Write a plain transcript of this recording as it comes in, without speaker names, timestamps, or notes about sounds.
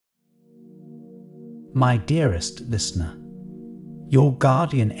My dearest listener, your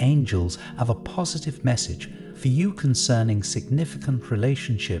guardian angels have a positive message for you concerning significant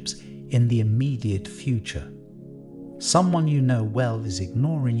relationships in the immediate future. Someone you know well is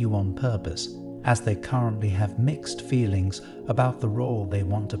ignoring you on purpose, as they currently have mixed feelings about the role they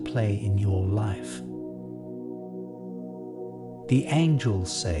want to play in your life. The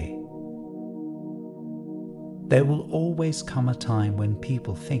angels say, there will always come a time when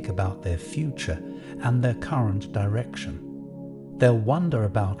people think about their future and their current direction. They'll wonder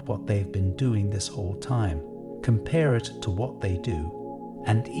about what they've been doing this whole time, compare it to what they do,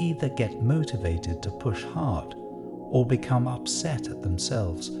 and either get motivated to push hard or become upset at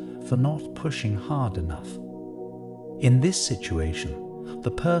themselves for not pushing hard enough. In this situation,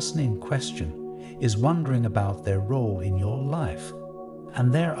 the person in question is wondering about their role in your life,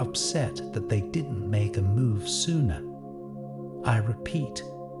 and they're upset that they didn't make a move sooner. I repeat,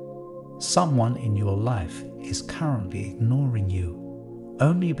 someone in your life is currently ignoring you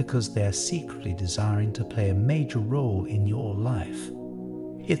only because they're secretly desiring to play a major role in your life.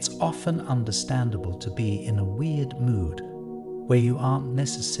 It's often understandable to be in a weird mood where you aren't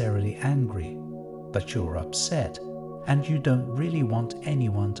necessarily angry, but you're upset and you don't really want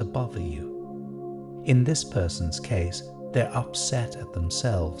anyone to bother you. In this person's case, they're upset at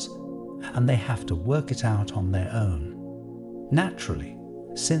themselves and they have to work it out on their own. Naturally,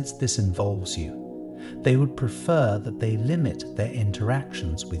 since this involves you, they would prefer that they limit their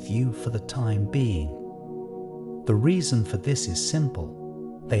interactions with you for the time being. The reason for this is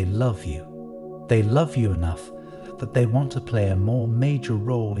simple. They love you. They love you enough that they want to play a more major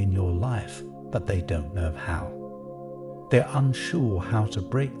role in your life, but they don't know how. They're unsure how to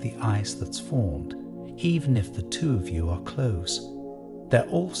break the ice that's formed, even if the two of you are close. They're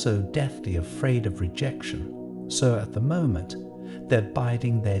also deathly afraid of rejection, so at the moment, they're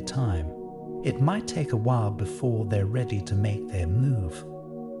biding their time. It might take a while before they're ready to make their move.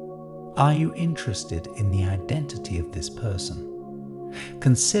 Are you interested in the identity of this person?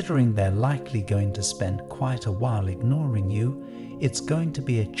 Considering they're likely going to spend quite a while ignoring you, it's going to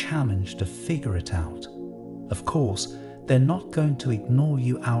be a challenge to figure it out. Of course, they're not going to ignore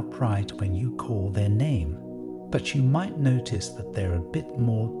you outright when you call their name, but you might notice that they're a bit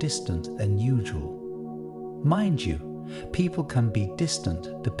more distant than usual. Mind you, people can be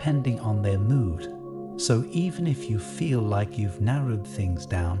distant depending on their mood, so even if you feel like you've narrowed things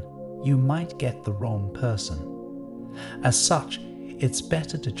down, you might get the wrong person. As such, it's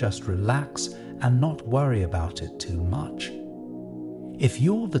better to just relax and not worry about it too much. If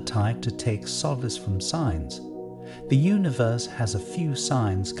you're the type to take solace from signs, the universe has a few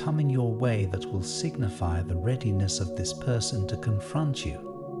signs coming your way that will signify the readiness of this person to confront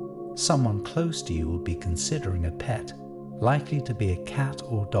you. Someone close to you will be considering a pet, likely to be a cat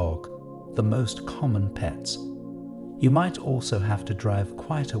or dog, the most common pets. You might also have to drive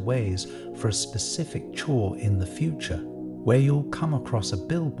quite a ways for a specific chore in the future, where you'll come across a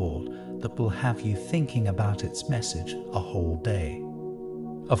billboard that will have you thinking about its message a whole day.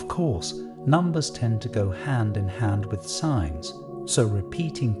 Of course, numbers tend to go hand in hand with signs, so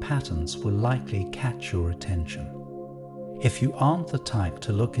repeating patterns will likely catch your attention. If you aren't the type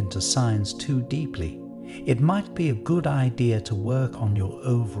to look into signs too deeply, it might be a good idea to work on your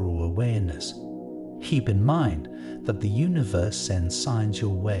overall awareness. Keep in mind that the universe sends signs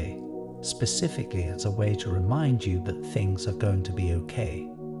your way, specifically as a way to remind you that things are going to be okay.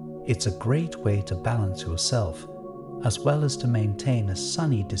 It's a great way to balance yourself, as well as to maintain a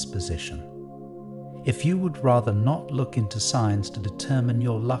sunny disposition. If you would rather not look into signs to determine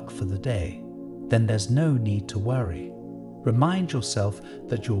your luck for the day, then there's no need to worry. Remind yourself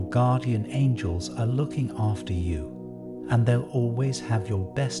that your guardian angels are looking after you, and they'll always have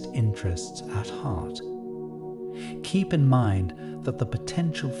your best interests at heart. Keep in mind that the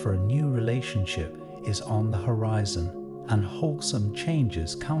potential for a new relationship is on the horizon, and wholesome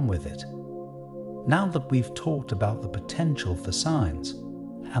changes come with it. Now that we've talked about the potential for signs,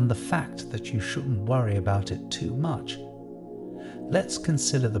 and the fact that you shouldn't worry about it too much, let's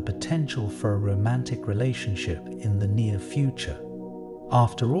consider the potential for a romantic relationship in the near future.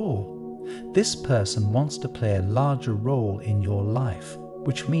 After all, this person wants to play a larger role in your life,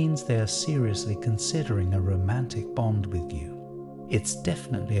 which means they are seriously considering a romantic bond with you. It's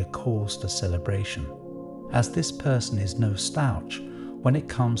definitely a cause for celebration, as this person is no slouch when it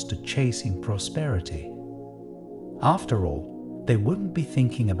comes to chasing prosperity. After all, they wouldn't be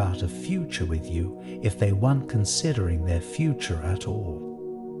thinking about a future with you if they weren't considering their future at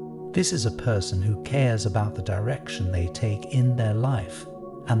all. This is a person who cares about the direction they take in their life,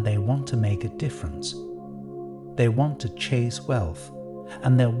 and they want to make a difference. They want to chase wealth,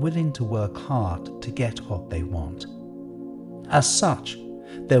 and they're willing to work hard to get what they want. As such,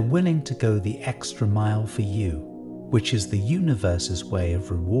 they're willing to go the extra mile for you, which is the universe's way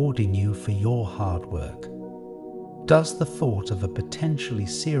of rewarding you for your hard work. Does the thought of a potentially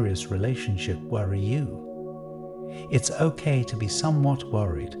serious relationship worry you? It's okay to be somewhat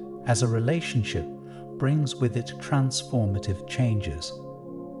worried, as a relationship brings with it transformative changes.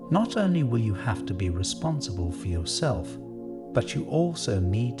 Not only will you have to be responsible for yourself, but you also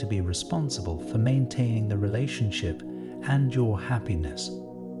need to be responsible for maintaining the relationship and your happiness.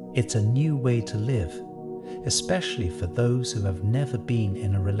 It's a new way to live, especially for those who have never been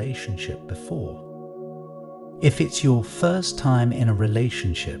in a relationship before. If it's your first time in a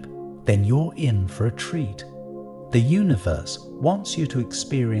relationship, then you're in for a treat. The universe wants you to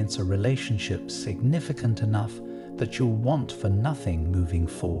experience a relationship significant enough that you'll want for nothing moving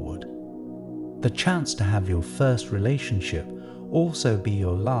forward. The chance to have your first relationship also be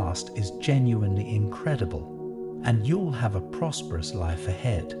your last is genuinely incredible, and you'll have a prosperous life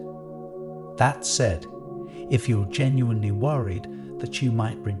ahead. That said, if you're genuinely worried that you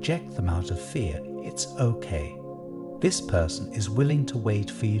might reject them out of fear, it's okay. This person is willing to wait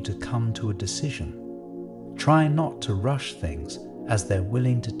for you to come to a decision. Try not to rush things, as they're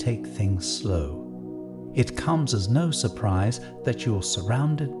willing to take things slow. It comes as no surprise that you're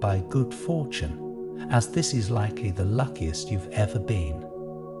surrounded by good fortune, as this is likely the luckiest you've ever been.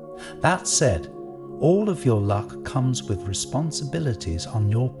 That said, all of your luck comes with responsibilities on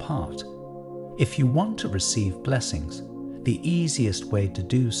your part. If you want to receive blessings, the easiest way to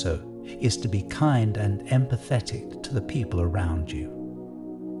do so is to be kind and empathetic to the people around you.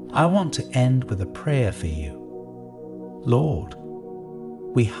 I want to end with a prayer for you. Lord,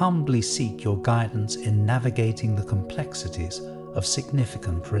 we humbly seek your guidance in navigating the complexities of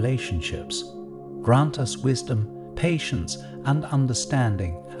significant relationships. Grant us wisdom, patience, and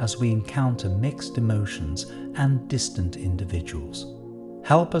understanding as we encounter mixed emotions and distant individuals.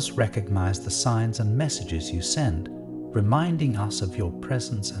 Help us recognize the signs and messages you send, reminding us of your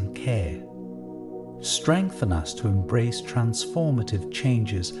presence and care. Strengthen us to embrace transformative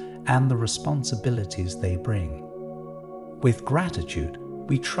changes and the responsibilities they bring. With gratitude,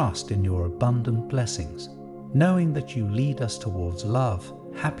 we trust in your abundant blessings, knowing that you lead us towards love,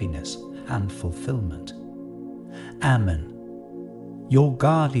 happiness, and fulfillment. Amen. Your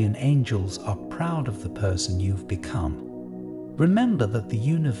guardian angels are proud of the person you've become. Remember that the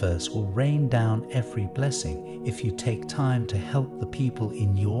universe will rain down every blessing if you take time to help the people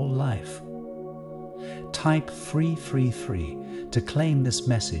in your life. Type 333 to claim this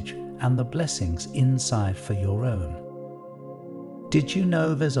message and the blessings inside for your own. Did you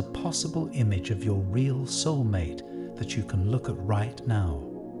know there's a possible image of your real soulmate that you can look at right now?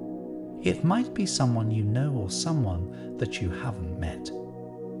 It might be someone you know or someone that you haven't met.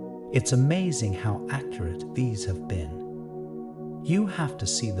 It's amazing how accurate these have been. You have to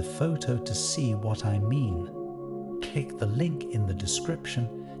see the photo to see what I mean. Click the link in the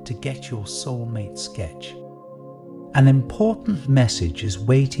description to get your soulmate sketch. An important message is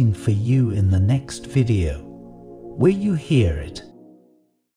waiting for you in the next video. Will you hear it?